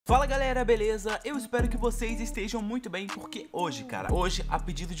Fala galera, beleza? Eu espero que vocês estejam muito bem, porque hoje, cara, a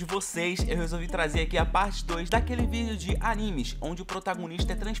pedido de vocês, eu resolvi trazer aqui a parte 2 daquele vídeo de animes, onde o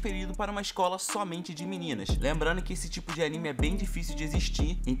protagonista é transferido para uma escola somente de meninas. Lembrando que esse tipo de anime é bem difícil de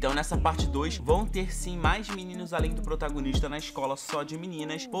existir, então nessa parte 2 vão ter sim mais meninos além do protagonista na escola só de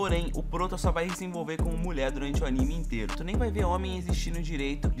meninas, porém o prota só vai se envolver com mulher durante o anime inteiro. Tu nem vai ver homem existindo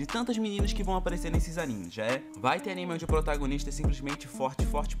direito de tantas meninas que vão aparecer nesses animes, já é? Vai ter anime onde o protagonista é simplesmente forte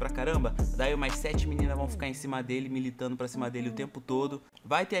pra caramba, daí mais 7 meninas vão ficar em cima dele, militando pra cima dele o tempo todo.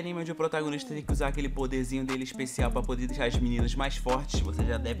 Vai ter anime onde o protagonista tem que usar aquele poderzinho dele especial pra poder deixar as meninas mais fortes, vocês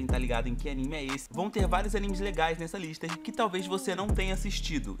já devem estar ligados em que anime é esse. Vão ter vários animes legais nessa lista que talvez você não tenha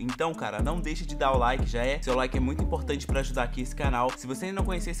assistido, então cara, não deixe de dar o like, já é? Seu like é muito importante pra ajudar aqui esse canal. Se você ainda não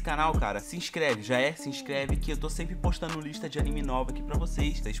conhecer esse canal, cara, se inscreve, já é? Se inscreve que eu tô sempre postando lista de anime nova aqui pra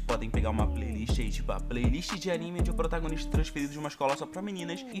vocês. Vocês podem pegar uma playlist aí, tipo a playlist de anime onde o protagonista é transferido de uma escola só pra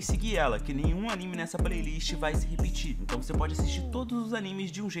meninas e seguir ela, que nenhum anime nessa playlist vai se repetir. Então você pode assistir todos os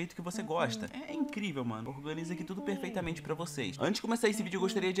animes de um jeito que você gosta. É incrível, mano. Organiza aqui tudo perfeitamente pra vocês. Antes de começar esse vídeo, eu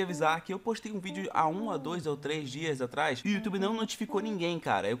gostaria de avisar que eu postei um vídeo há 1, 2 ou 3 dias atrás e o YouTube não notificou ninguém,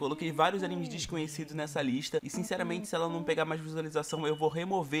 cara. Eu coloquei vários animes desconhecidos nessa lista e, sinceramente, se ela não pegar mais visualização, eu vou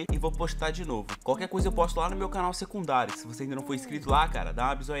remover e vou postar de novo. Qualquer coisa eu posto lá no meu canal secundário. Se você ainda não for inscrito lá, cara, dá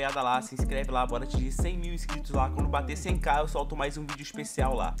uma bisoiada lá, se inscreve lá, bora atingir 100 mil inscritos lá. Quando bater 100k, eu solto mais um vídeo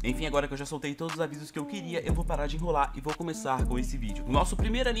especial lá. Enfim, agora que eu já soltei todos os avisos que eu queria, eu vou parar de enrolar e vou começar com esse vídeo. O nosso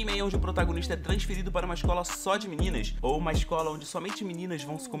primeiro anime é onde o protagonista é transferido para uma escola só de meninas, ou uma escola onde somente meninas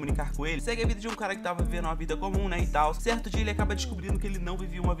vão se comunicar com ele. Segue a vida de um cara que tava vivendo uma vida comum, né, e tal. Certo dia ele acaba descobrindo que ele não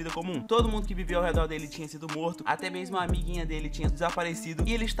vivia uma vida comum. Todo mundo que vivia ao redor dele tinha sido morto, até mesmo a amiguinha dele tinha desaparecido,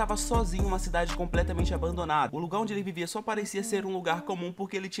 e ele estava sozinho em uma cidade completamente abandonada. O lugar onde ele vivia só parecia ser um lugar comum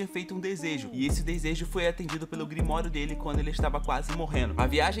porque ele tinha feito um desejo, e esse desejo foi atendido pelo grimório dele quando ele estava quase morrendo. A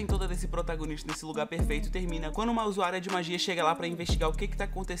viagem toda desse protagonista nesse lugar perfeito termina quando uma usuária de magia chega lá pra investigar o que tá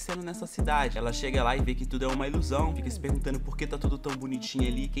acontecendo nessa cidade. Ela chega lá e vê que tudo é uma ilusão, fica se perguntando por que tá tudo tão bonitinho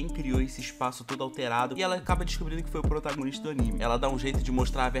ali, quem criou esse espaço todo alterado, e ela acaba descobrindo que foi o protagonista do anime. Ela dá um jeito de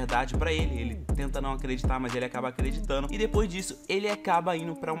mostrar a verdade pra ele, ele tenta não acreditar, mas ele acaba acreditando, e depois disso ele acaba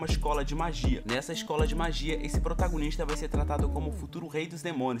indo pra uma escola de magia. Nessa escola de magia, esse protagonista vai ser tratado como o futuro rei dos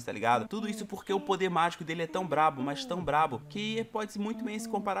demônios, tá ligado? Tudo isso porque o poder mágico dele é tão brabo, mas tão brabo, que pode muito bem se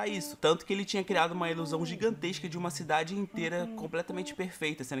comparar a isso. Tanto que ele tinha criado uma ilusão gigantesca de uma cidade inteira completamente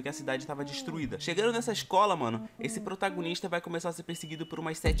perfeita, sendo que a cidade estava destruída. Chegando nessa escola, mano, esse protagonista vai começar a ser perseguido por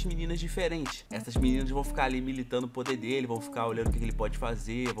umas 7 meninas diferentes. Essas meninas vão ficar ali militando o poder dele, vão ficar olhando o que ele pode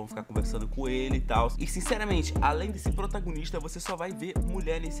fazer, vão ficar conversando com ele e tal. E sinceramente, além desse protagonista, você só vai ver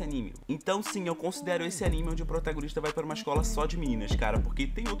mulher nesse anime. Então sim, eu considero esse anime onde o protagonista vai para uma escola só de meninas, cara, porque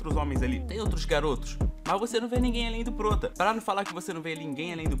tem outros homens ali, tem outros garotos, mas você não vê ninguém além do prota. Pra não falar que você não vê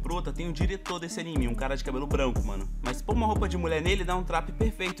ninguém além do prota, tem o diretor desse anime, um cara de cabelo branco, mano. Mas se pôr uma roupa de mulher nele, dá um trap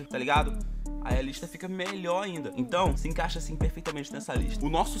perfeito, tá ligado? Aí a lista fica melhor ainda. Então, se encaixa assim perfeitamente nessa lista. O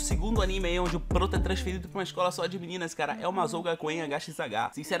nosso segundo anime é onde o prota é transferido pra uma escola só de meninas, cara, é o Mazouga Koen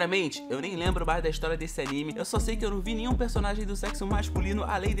HXH. Sinceramente, eu nem lembro mais da história desse anime. Eu só sei que eu não vi nenhum personagem do sexo masculino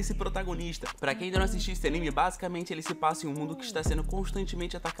além desse protagonista. Pra quem ainda não assistiu esse anime, basicamente ele se passa em um mundo que está sendo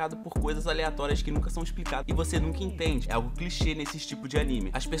constantemente atacado por coisas aleatórias que nunca são explicadas e você nunca entende. É algo clichê nesse tipo de anime.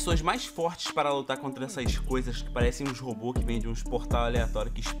 As pessoas mais fortes para lutar contra essas coisas que parecem uns robôs que vêm de uns portal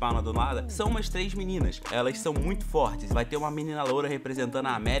aleatórios que spawnam do nada, são umas 3 meninas. Elas são muito fortes. Vai ter uma menina loura representando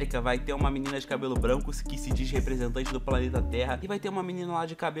a América, vai ter uma menina de cabelo branco que se diz representante do planeta Terra, e vai ter uma menina lá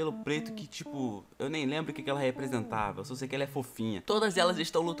de cabelo preto que, tipo, eu nem lembro o que ela representava, eu só sei que ela é fofinha. Todas elas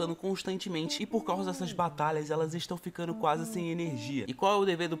estão lutando constantemente e por causa dessas batalhas elas estão ficando quase sem energia. E qual é o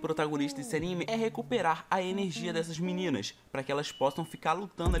dever do protagonista desse anime? É recuperar a energia dessas meninas para que elas possam ficar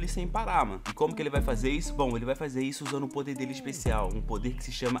lutando ali sem parar, mano. E como que ele vai fazer isso? Bom, ele vai fazer isso usando o poder dele especial, um poder que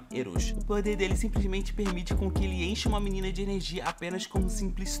se chama Eros. O poder dele simplesmente permite com que ele enche uma menina de energia apenas com um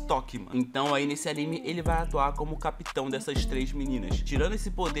simples toque, mano. Então aí nesse anime ele vai atuar como o capitão dessas 3 meninas. Tirando esse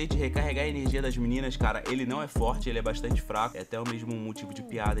poder de recarregar a energia das meninas, cara, ele não é forte, ele é bastante fraco. É até o mesmo motivo de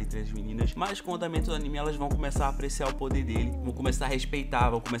piada entre as meninas. Mas com o andamento do anime elas vão começar a apreciar o poder dele, vão começar a respeitar,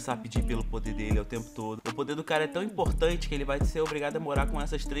 vão começar a pedir pelo poder dele o tempo todo. O poder do cara é tão importante que ele vai ser obrigado a morar com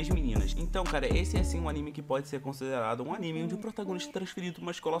essas 3 meninas. Então, cara, esse é sim um anime que pode ser considerado um anime onde o protagonista é transferido pra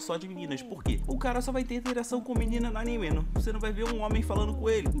uma escola só de meninas. Por quê? O cara só vai ter interação com menina no anime, não? Você não vai ver um homem falando com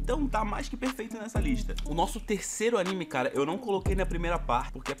ele. Então tá mais que perfeito nessa lista. O nosso terceiro anime, cara, eu não coloquei na primeira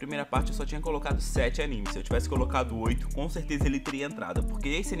parte, porque a primeira parte eu só tinha colocado 7 animes. Se eu tivesse colocado 8, com certeza ele teria entrado, porque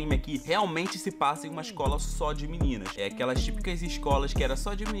esse anime aqui realmente se passa em uma escola só de meninas. É aquelas típicas escolas que era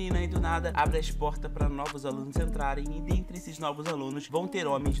só de menina e do nada abre as portas para novos alunos entrarem, e dentre esses novos alunos alunos vão ter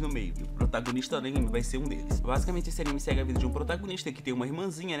homens no meio. E o protagonista do anime vai ser um deles. Basicamente esse anime segue a vida de um protagonista que tem uma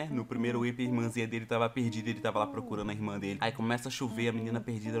irmãzinha, né? No primeiro EP a irmãzinha dele tava perdida, ele tava lá procurando a irmã dele. Aí começa a chover, a menina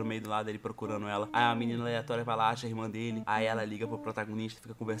perdida no meio do lado dele procurando ela. Aí a menina aleatória vai lá, acha a irmã dele. Aí ela liga pro protagonista,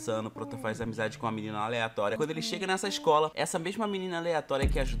 fica conversando, o prota faz amizade com a menina aleatória. Quando ele chega nessa escola, essa mesma menina aleatória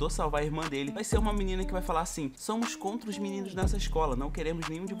que ajudou a salvar a irmã dele vai ser uma menina que vai falar assim: somos contra os meninos nessa escola, não queremos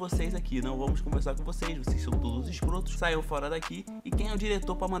nenhum de vocês aqui, não vamos conversar com vocês, vocês são todos escrotos, saiam fora daqui. E quem é o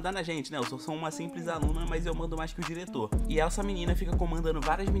diretor pra mandar na gente, né? Eu sou uma simples aluna, mas eu mando mais que o diretor. E essa menina fica comandando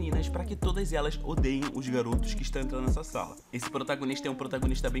várias meninas pra que todas elas odeiem os garotos que estão entrando nessa sala. Esse protagonista é um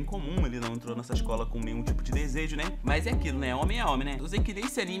protagonista bem comum, ele não entrou nessa escola com nenhum tipo de desejo, né? Mas é aquilo, né? Homem é homem, né? Eu sei que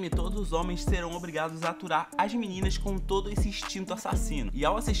nesse anime todos os homens serão obrigados a aturar as meninas com todo esse instinto assassino. E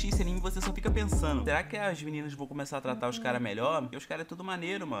ao assistir esse anime você só fica pensando: será que as meninas vão começar a tratar os caras melhor? Porque os caras é tudo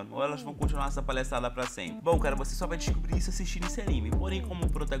maneiro, mano. Ou elas vão continuar essa palhaçada pra sempre? Bom, cara, você só vai descobrir isso assistindo esse anime. Porém, como o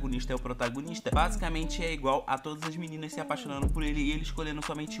protagonista é o protagonista, basicamente é igual a todas as meninas se apaixonando por ele e ele escolhendo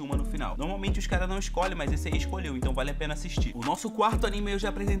somente uma no final. Normalmente os caras não escolhem, mas esse aí escolheu, então vale a pena assistir. O nosso quarto anime eu já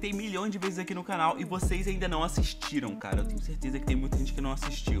apresentei milhões de vezes aqui no canal e vocês ainda não assistiram, cara. Eu tenho certeza que tem muita gente que não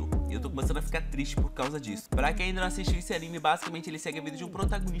assistiu. E eu tô começando a ficar triste por causa disso. Pra quem ainda não assistiu esse anime, basicamente ele segue a vida de um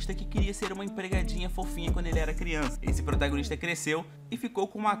protagonista que queria ser uma empregadinha fofinha quando ele era criança. Esse protagonista cresceu e ficou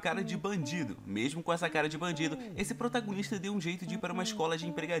com uma cara de bandido. Mesmo com essa cara de bandido, esse protagonista deu um jeito de ir para uma escola de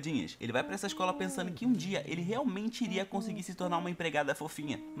empregadinhas. Ele vai pra essa escola pensando que um dia ele realmente iria conseguir se tornar uma empregada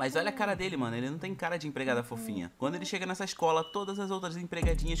fofinha. Mas olha a cara dele, mano, ele não tem cara de empregada fofinha. Quando ele chega nessa escola, todas as outras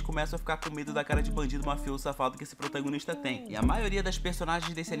empregadinhas começam a ficar com medo da cara de bandido mafioso safado que esse protagonista tem. E a maioria das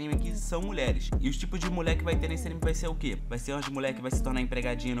personagens desse anime aqui são mulheres. E os tipos de mulher que vai ter nesse anime vai ser o quê? Vai ser umas mulheres que vai se tornar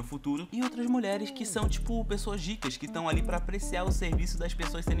empregadinha no futuro e outras mulheres que são tipo pessoas ricas que estão ali pra apreciar o serviço das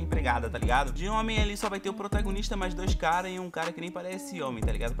pessoas sendo empregadas, tá ligado? De homem ali só vai ter o protagonista mais dois caras e um cara que nem parece homem,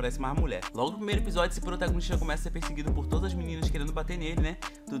 tá ligado? Parece mais mulher. Logo no primeiro episódio esse protagonista começa a ser perseguido por todas as meninas querendo bater nele, né?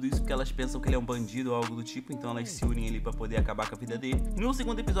 Tudo isso porque elas pensam que ele é um bandido ou algo do tipo, então elas se unem ali pra poder acabar com a vida dele. No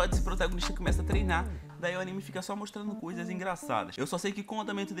segundo episódio esse protagonista começa a treinar, daí o anime fica só mostrando coisas engraçadas. Eu só sei que com o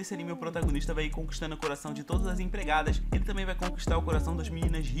andamento desse anime o protagonista vai ir conquistando o coração de todas as empregadas, ele também vai conquistar o coração das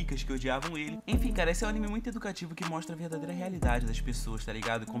meninas ricas que odiavam ele. Enfim, cara, esse é um anime muito educativo que mostra a verdadeira realidade das pessoas, tá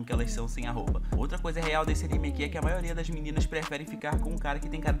ligado? Como que elas são sem a roupa. Outra coisa real desse anime aqui é que a maioria das meninas preferem ficar com um cara que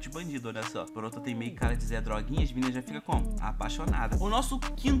tem cara de bandido, olha só. Por outro tem meio cara de Zé Droguinha, as meninas já ficam como? Apaixonada. O nosso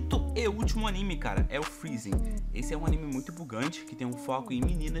quinto e último anime, cara, é o Freezing. Esse é um anime muito bugante, que tem um foco em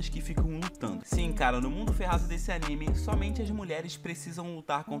meninas que ficam lutando. Sim, cara, no mundo ferrado desse anime, somente as mulheres precisam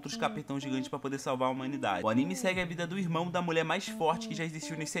lutar contra os capitães gigantes pra poder salvar a humanidade. O anime segue a vida do irmão da mulher mais forte que já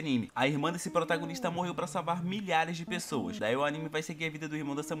existiu nesse anime. A irmã desse protagonista morreu pra salvar milhares de pessoas. Daí o anime vai seguir a vida do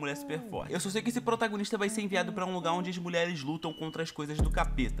irmão dessa mulher super forte. Eu só sei que esse protagonista vai ser enviado pra um lugar onde as mulheres lutam contra as coisas do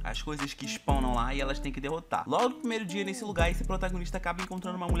capeta. As coisas que spawnam lá e elas têm que derrotar. Logo no primeiro dia nesse lugar, esse protagonista acaba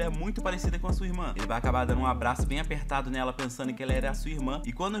encontrando uma mulher muito parecida com a sua irmã. Ele vai acabar dando um abraço bem apertado nela, pensando que ela era a sua irmã.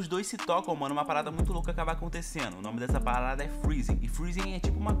 E quando os dois se tocam, mano, uma parada muito louca acaba acontecendo. O nome dessa parada é Freezing. E Freezing é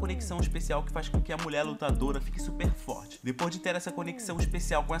tipo uma conexão especial que faz com que a mulher lutadora fique super forte. Depois de ter essa conexão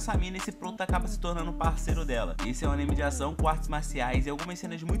especial com essa mina, esse prota acaba se tornando parceiro dela. Esse é um anime de ação com artes marciais e algumas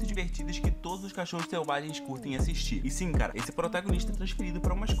cenas muito divertidas que todos os cachorros selvagens curtem assistir. E sim, cara, esse protagonista é transferido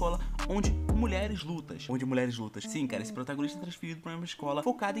para uma escola onde mulheres lutam. Sim, cara, esse protagonista é transferido para uma escola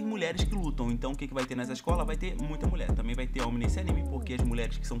focada em mulheres que lutam. Então o que vai ter nessa escola? Vai ter muita mulher. Também vai ter homem nesse anime, porque as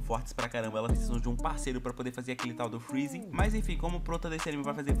mulheres que são fortes pra caramba, elas precisam de um parceiro pra poder fazer aquele tal do Freezing. Mas enfim, como o prota desse anime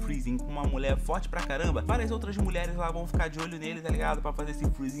vai fazer Freezing com uma mulher forte pra caramba, várias outras mulheres lá vão ficar de olho nele, tá ligado? Pra fazer esse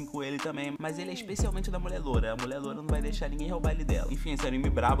Freezing com ele também. Mas ele é especialmente da mulher loura. A mulher loura não vai deixar ninguém roubar ele dela. Enfim, esse anime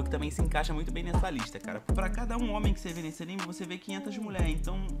brabo que também se encaixa muito bem nessa lista, cara. Pra cada um homem que você vê nesse anime, você vê 500 mulheres.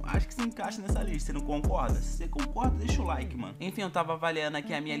 Então, acho que se encaixa nessa lista. Você não concorda? Se você concorda, deixa o like, mano. Enfim, eu tava avaliando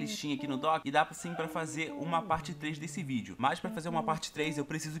aqui a minha listinha aqui no doc e dá sim pra fazer uma parte 3 desse vídeo. Mas pra fazer uma parte 3, eu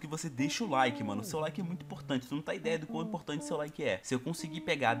preciso que você deixe o like, mano. O seu like é muito importante. Tu não tá ideia do quão importante seu like é. Se eu conseguir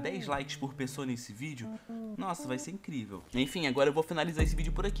pegar 10 likes por pessoa nesse vídeo, nossa, vai ser incrível. Enfim, agora eu vou finalizar esse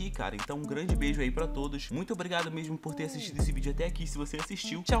vídeo por aqui, cara. Então um grande beijo aí pra todos. Muito obrigado mesmo por ter assistido esse vídeo até aqui, se você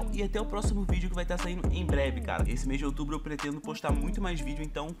assistiu. Tchau, e até o próximo vídeo que vai estar saindo em breve, cara. Esse mês de outubro eu pretendo postar muito mais vídeo,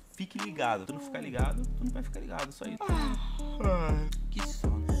 então fique ligado. Tu não ficar ligado, tu não vai ficar ligado, só isso. Que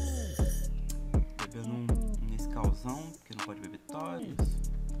sono. Bebendo um Nescauzão, porque não pode beber todos.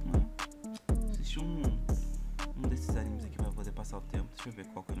 Assistir um desses animes aqui pra poder passar o tempo. Deixa eu ver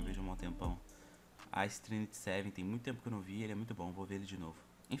qual que eu não vejo há um tempão. Ice Trinity 7, tem muito tempo que eu não vi, ele é muito bom, vou ver ele de novo.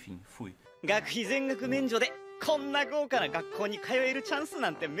 Enfim, fui. こんな豪華な学校に通えるチャンス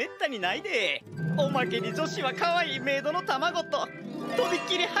なんてめったにないで。おまけに女子は可愛いメイドの卵ととびっ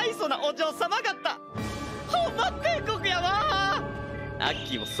きりハイソなお嬢様方。ほんま天国やわ。アッ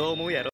キーもそう思うやろ。